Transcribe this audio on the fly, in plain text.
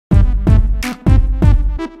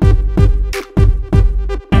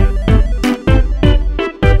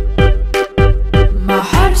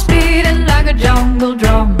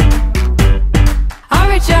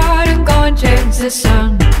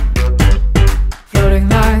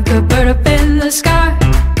the sky,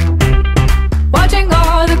 watching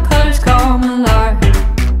all the colors come alive,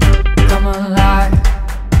 come alive.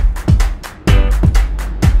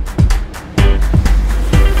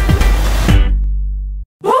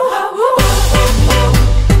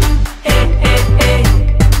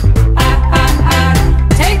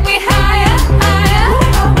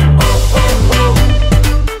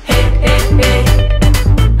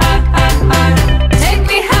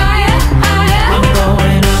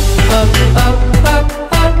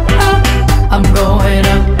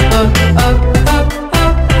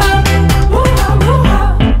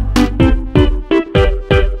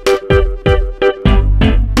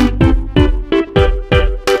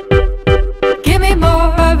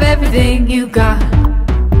 You got,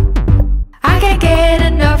 I can't get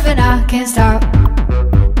enough and I can't stop.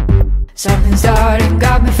 Something starting,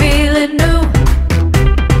 got me feeling new.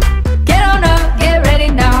 Get on up, get ready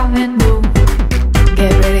now and move.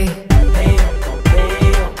 Get ready,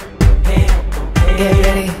 get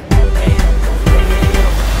ready.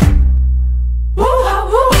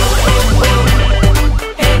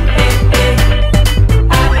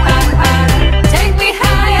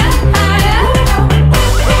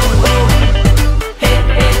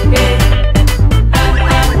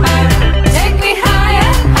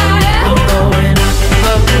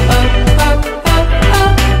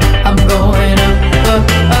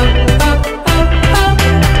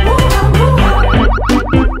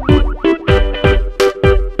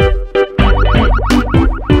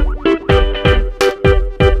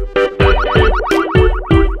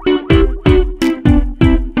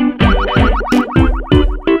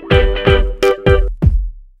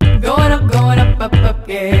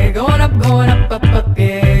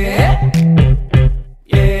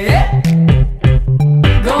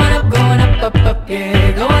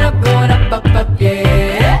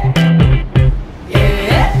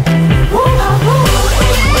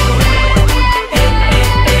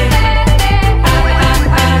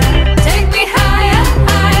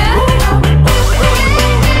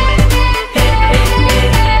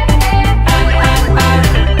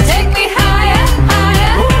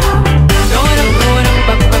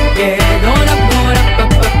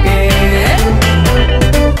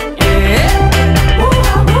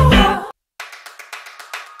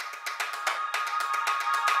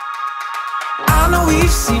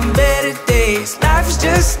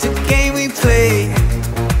 Just a game we play.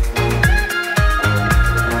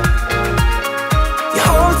 You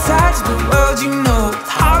hold tight to the world you know. The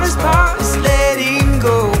hardest part is letting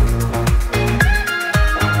go.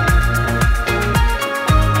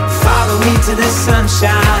 Follow me to the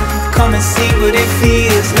sunshine, come and see what it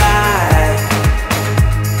feels like.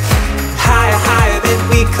 Higher, higher than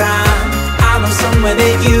we climb. I know somewhere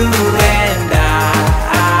that you and I,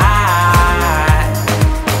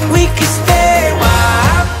 we can stay.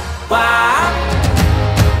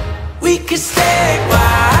 We can stay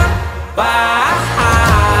wild,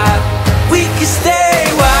 wild. We can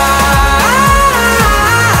stay wild.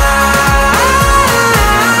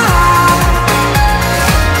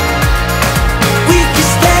 We can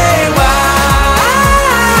stay wild.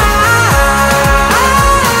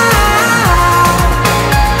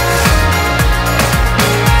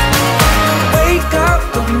 Wake up,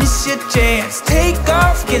 don't miss your chance. Take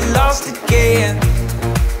off, get lost again.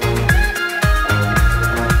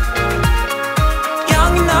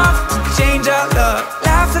 Change our love,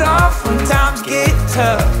 laugh it off when times get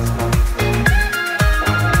tough.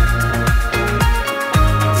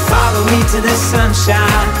 Follow me to the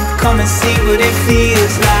sunshine, come and see what it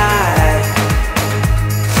feels like.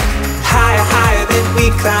 Higher, higher than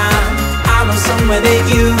we climb. I know somewhere that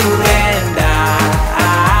you and I,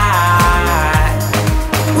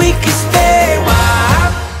 we can stay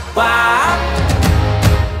wild, wild.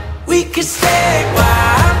 We can stay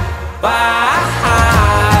wild,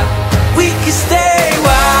 wild. We can stay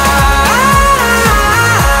wild.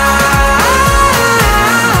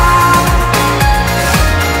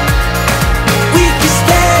 We can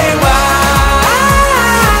stay wild.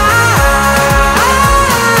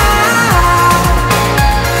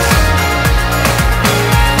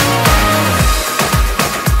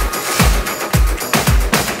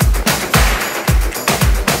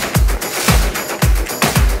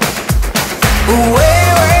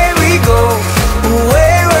 Away we go.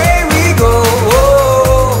 Away we go.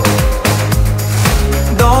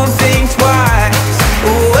 Don't think twice.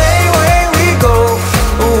 Away we go.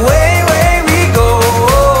 Away we go.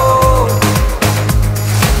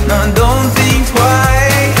 No, don't think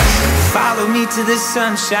twice. Follow me to the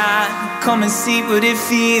sunshine, come and see what it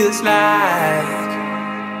feels like.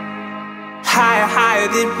 Higher, higher higher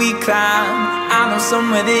that we climb. I know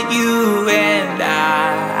somewhere that you and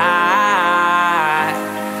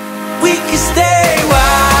we can stay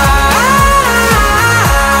wild.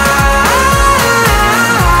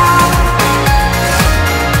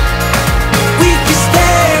 We can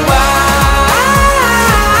stay wild.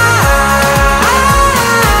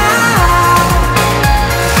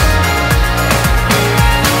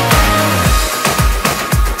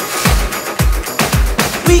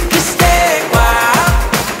 We can stay wild,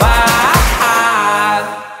 wild.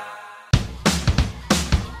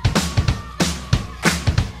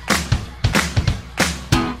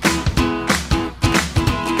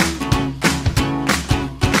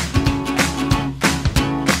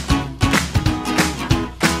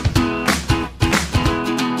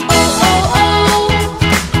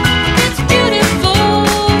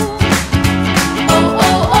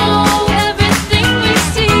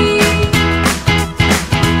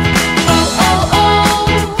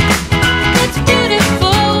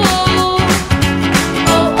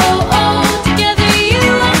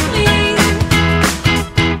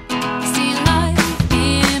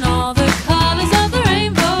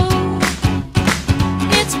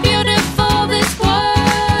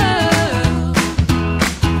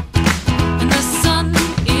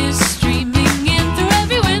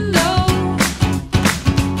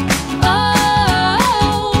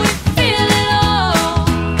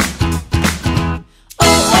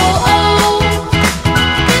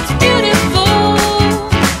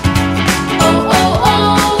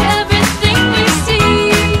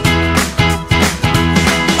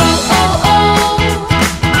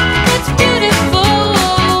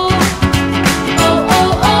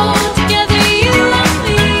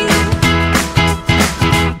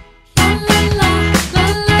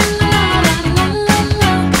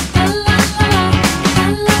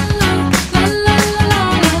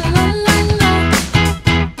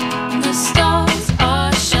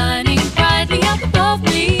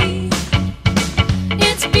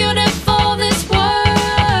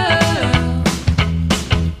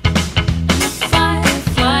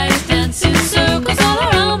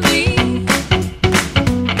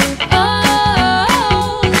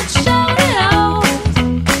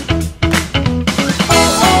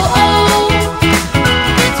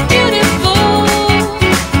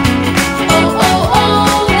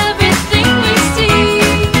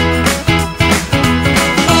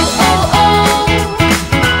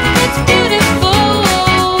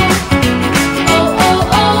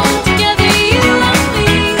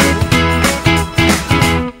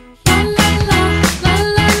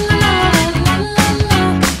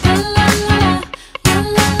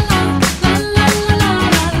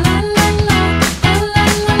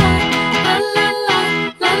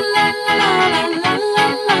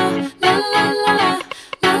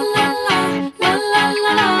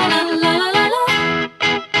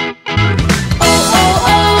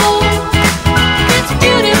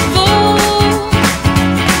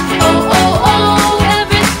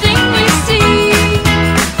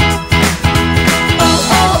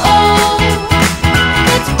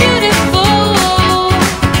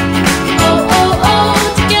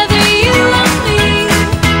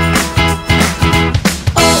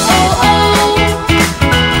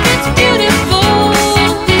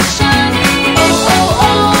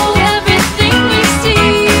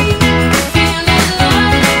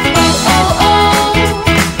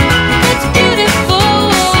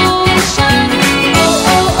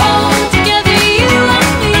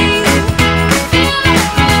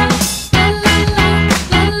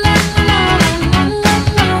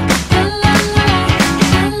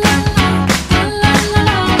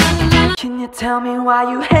 Tell me why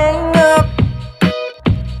you hang up,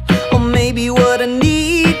 or maybe what I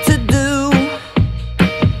need to do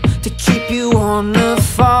to keep you on the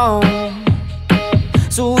phone,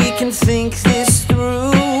 so we can think this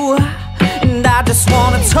through. And I just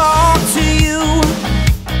wanna talk to you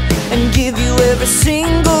and give you every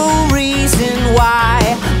single reason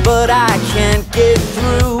why, but I can't get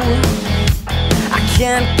through. I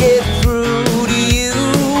can't get through to you.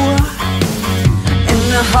 And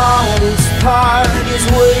the hardest part is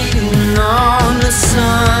waiting on the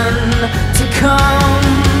sun to come.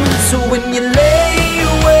 So when you lay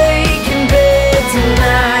awake in bed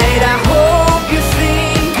tonight, I hope you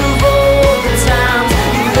think of all the times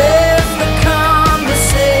you left the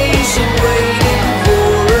conversation waiting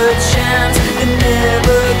for a chance that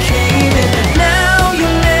never came. And now you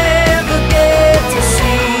never get to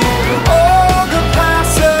see all the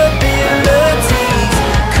possibilities.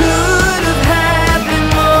 Could have happened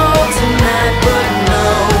more tonight, but no.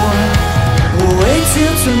 We'll wait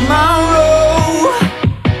till tomorrow.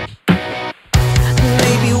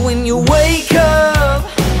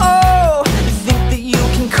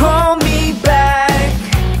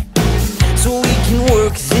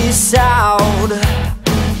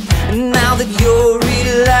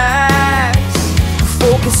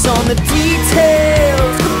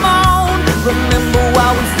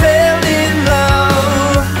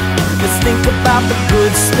 about the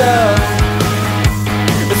good stuff.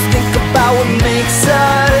 Let's think about what makes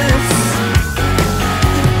us.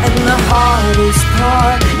 And the hardest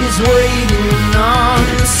part is where